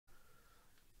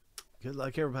Good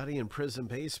luck, everybody, in Prizm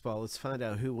Baseball. Let's find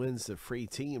out who wins the free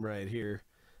team right here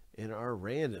in our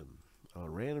random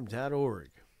on random.org.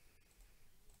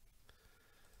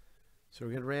 So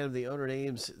we're going to random the owner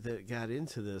names that got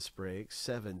into this break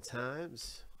 7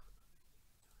 times.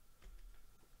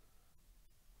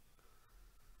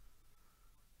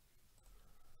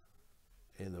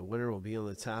 And the winner will be on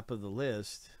the top of the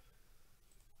list.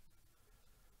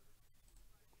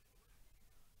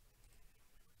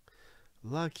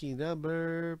 Lucky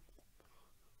number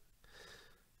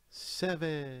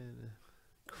 7.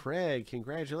 Craig,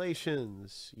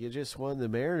 congratulations. You just won the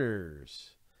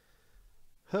Mariners.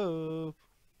 Hope.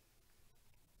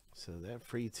 So that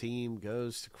free team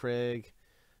goes to Craig.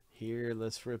 Here,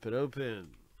 let's rip it open.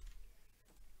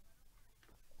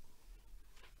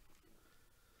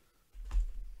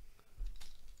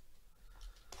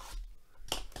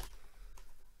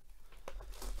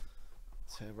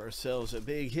 Let's have ourselves a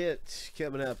big hit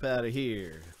coming up out of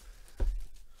here.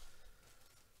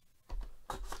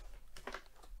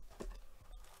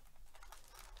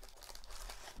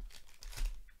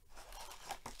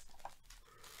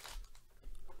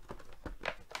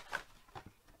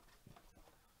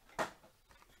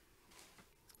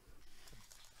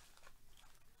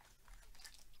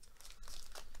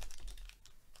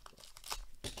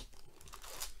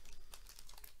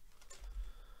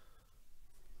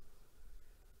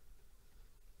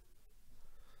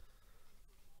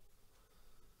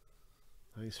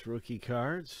 Nice rookie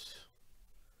cards.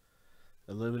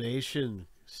 Elimination,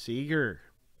 Seager.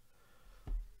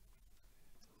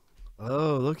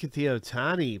 Oh, look at the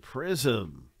Ohtani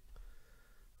Prizm.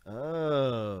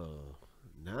 Oh,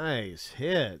 nice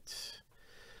hit.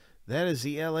 That is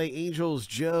the LA Angels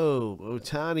Joe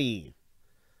Ohtani.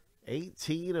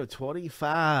 18 of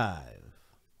 25.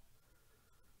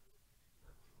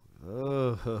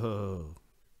 Oh,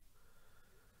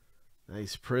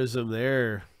 nice Prizm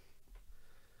there.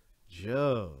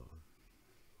 Joe.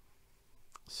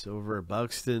 Silver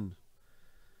Buxton.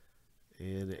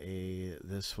 And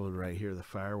this one right here, the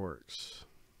fireworks.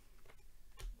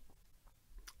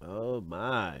 Oh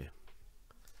my.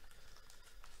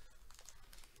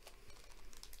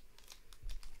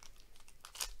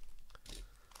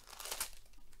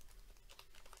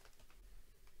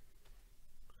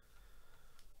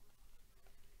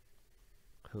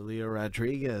 Julio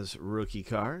Rodriguez rookie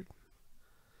card.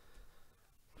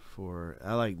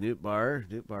 I like Newtbar.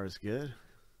 Newtbar's good.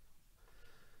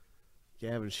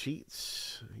 Gavin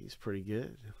Sheets, he's pretty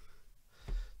good.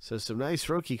 So some nice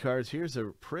rookie cards. Here's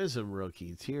a Prizm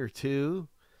rookie, Tier 2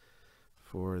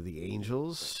 for the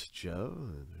Angels, Joe.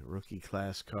 And a rookie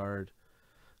class card,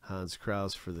 Hans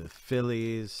Krause for the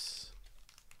Phillies.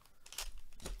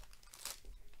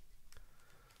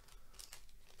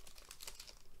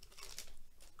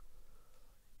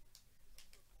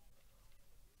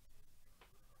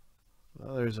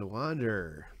 Well, there's a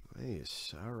Wander.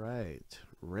 Nice. All right.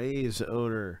 Rays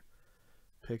owner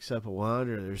picks up a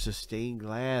Wander. There's a stained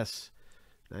glass.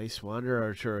 Nice Wander,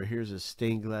 Arturo. Here's a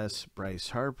stained glass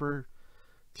Bryce Harper.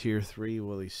 Tier 3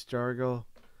 Willie Stargell.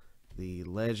 The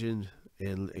legend.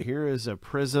 And here is a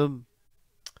Prizm.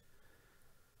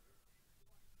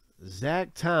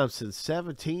 Zach Thompson,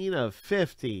 17 of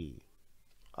 50.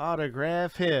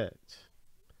 Autograph hit.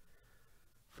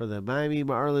 For the Miami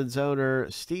Marlins owner,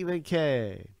 Stephen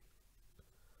K.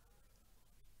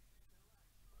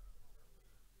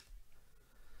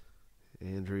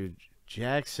 Andrew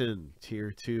Jackson,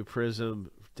 Tier 2 Prizm,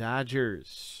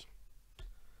 Dodgers.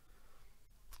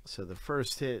 So the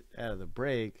first hit out of the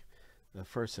break, the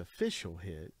first official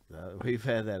hit, we've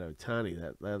had that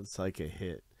Ohtani, that's like a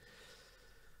hit.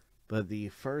 But the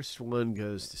first one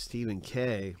goes to Stephen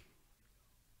K.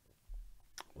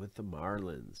 with the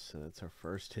Marlins. So that's our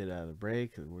first hit out of the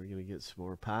break, and we're going to get some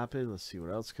more popping. Let's see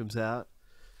what else comes out.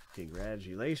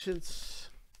 Congratulations.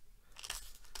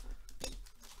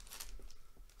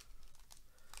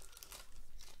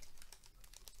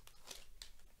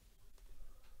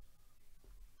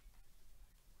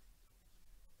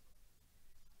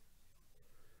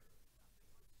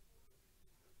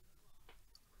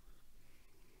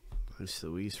 It's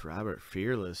Luis Robert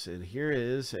Fearless. And here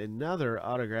is another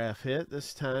autograph hit.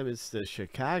 This time it's the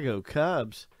Chicago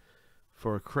Cubs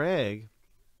for Craig.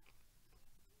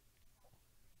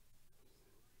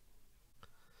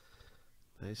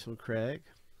 Nice one, Craig.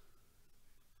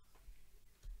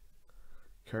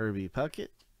 Kirby Puckett.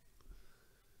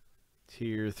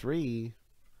 Tier 3.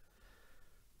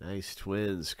 Nice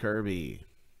Twins, Kirby.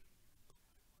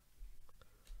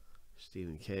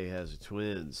 Stephen K. has a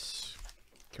Twins.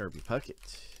 Kirby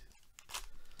Puckett.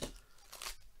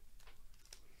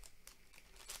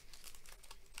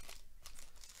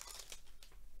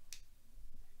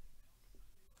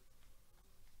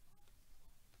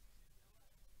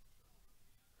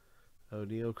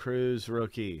 Neil Cruz,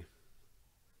 rookie.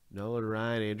 Nolan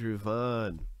Ryan, Andrew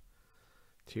Vaughn.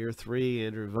 Tier 3,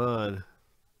 Andrew Vaughn.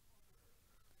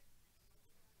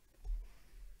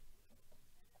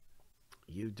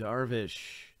 Yu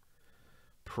Darvish.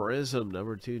 Prizm,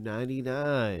 number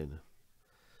 299.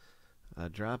 I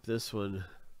dropped this one.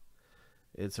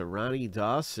 It's a Ronnie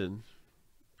Dawson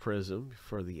Prizm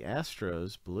for the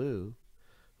Astros, blue,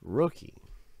 rookie.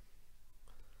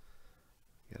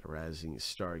 Got a rising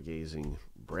stargazing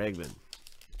Bregman.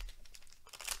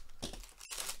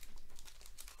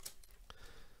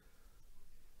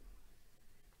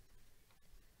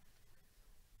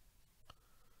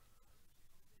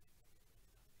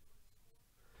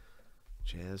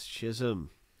 Jazz Chisholm,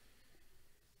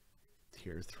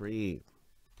 Tier 3.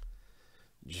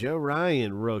 Joe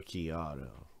Ryan, rookie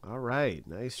auto. All right,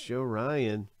 nice Joe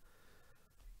Ryan.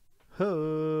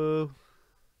 Ho!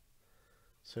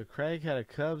 So Craig had a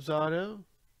Cubs auto.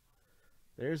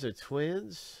 There's a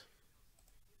Twins.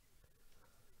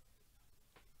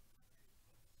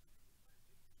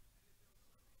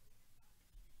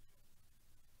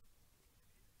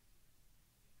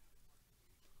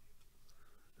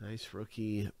 Nice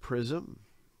rookie Prizm.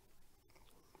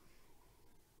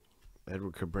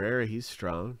 Edward Cabrera, he's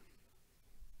strong.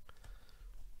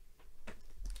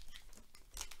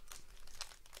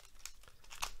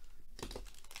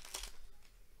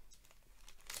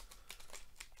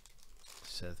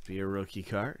 Seth B, a rookie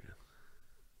card.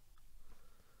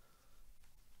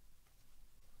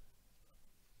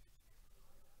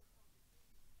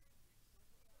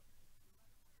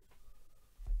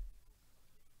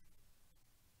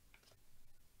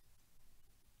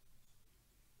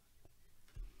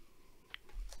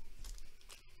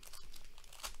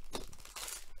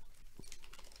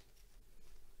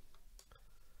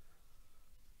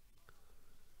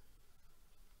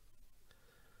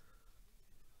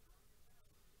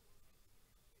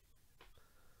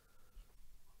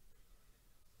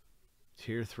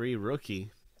 Tier 3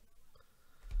 rookie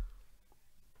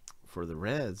for the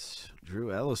Reds.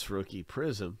 Drew Ellis, rookie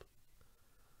Prizm.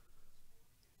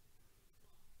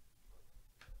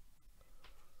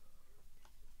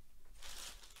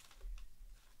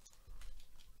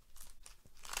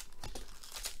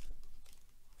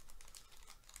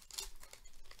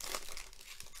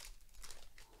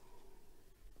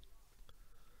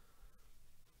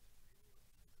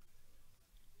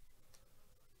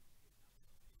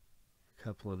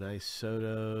 Couple of nice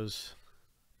Sotos.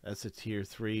 That's a Tier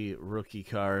 3 rookie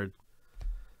card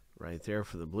right there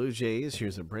for the Blue Jays.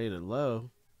 Here's a Brandon Lowe.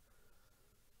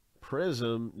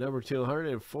 Prizm, number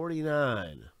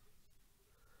 249.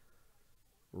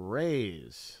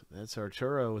 Rays. That's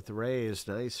Arturo with the Rays.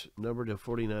 Nice number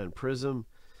 249 Prizm.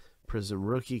 Prizm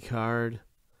rookie card.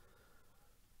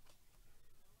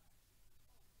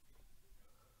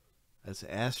 That's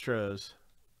Astros.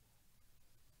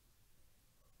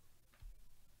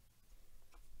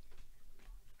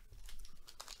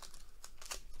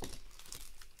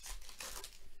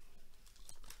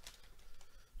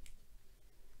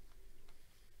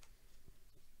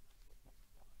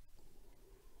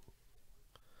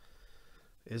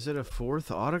 Is it a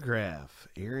fourth autograph?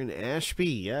 Aaron Ashby,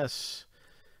 yes.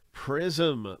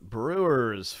 Prizm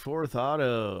Brewers, fourth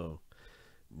auto.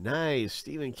 Nice,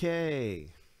 Stephen K.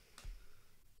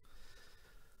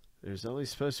 There's only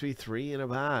supposed to be 3 in a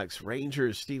box.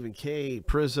 Rangers, Stephen K.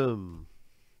 Prizm.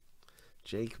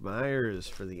 Jake Myers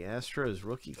for the Astros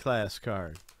rookie class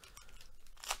card.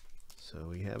 So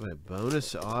we have a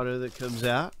bonus auto that comes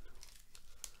out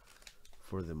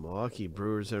for the Milwaukee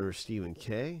Brewers owner Stephen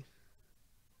K.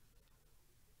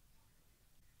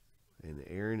 And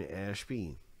Aaron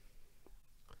Ashby.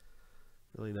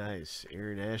 Really nice.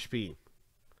 Aaron Ashby.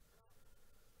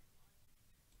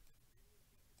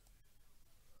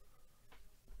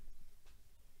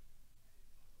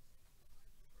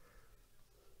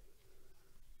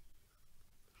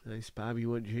 Nice Bobby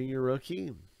Wood Jr.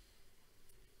 rookie.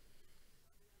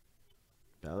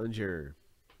 Bellinger.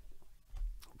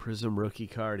 Prizm rookie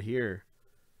card here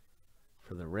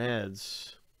for the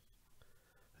Reds.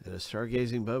 And a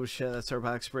stargazing Boba Fett. That's our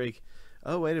box break.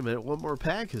 Oh, wait a minute. One more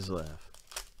pack is left.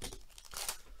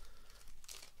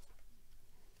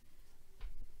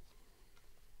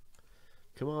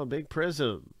 Come on, big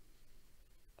Prizm.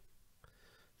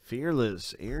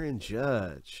 Fearless, Aaron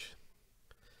Judge.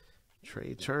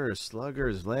 Trey Turner,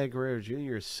 Sluggers, Laguerre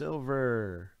Jr.,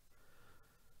 Silver.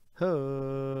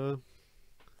 Huh.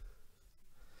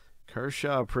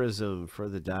 Kershaw Prizm for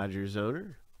the Dodgers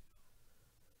owner.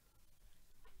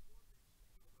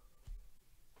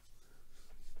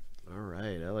 All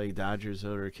right. LA Dodgers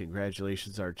owner.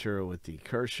 Congratulations, Arturo, with the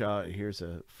Kershaw. And here's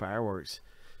a fireworks.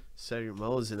 Cedric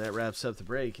Mullins, and that wraps up the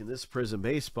break in this Prizm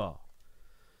Baseball.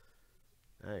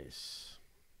 Nice.